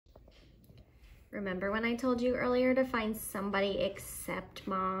Remember when I told you earlier to find somebody except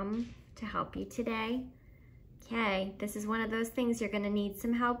mom to help you today? Okay, this is one of those things you're gonna need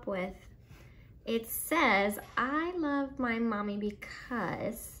some help with. It says, I love my mommy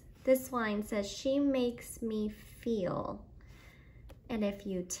because, this line says, she makes me feel. And if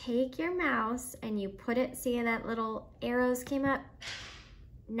you take your mouse and you put it, see that little arrows came up?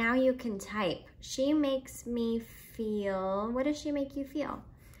 Now you can type. She makes me feel, what does she make you feel?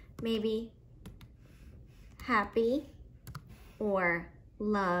 Maybe happy or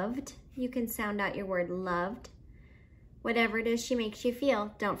loved. You can sound out your word loved. Whatever it is she makes you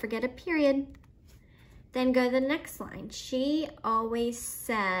feel. Don't forget a period. Then go to the next line. She always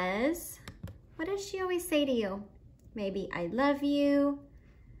says, what does she always say to you? Maybe I love you,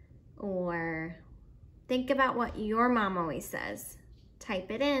 or think about what your mom always says.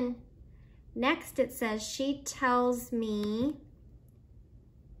 Type it in. Next it says, she tells me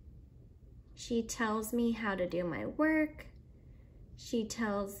how to do my work. She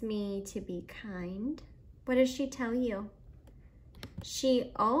tells me to be kind. What does she tell you?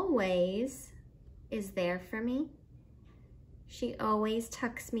 She always is there for me. She always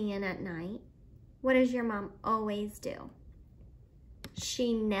tucks me in at night. What does your mom always do?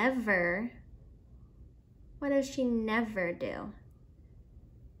 She never, what does she never do?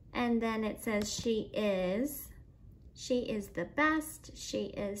 And then it says she is the best. She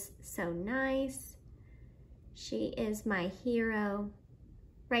is so nice. She is my hero.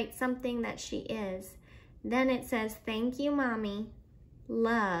 Write something that she is. Then it says, thank you, mommy,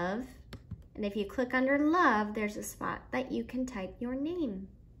 love. And if you click under love, there's a spot that you can type your name.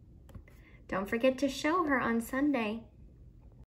 Don't forget to show her on Sunday.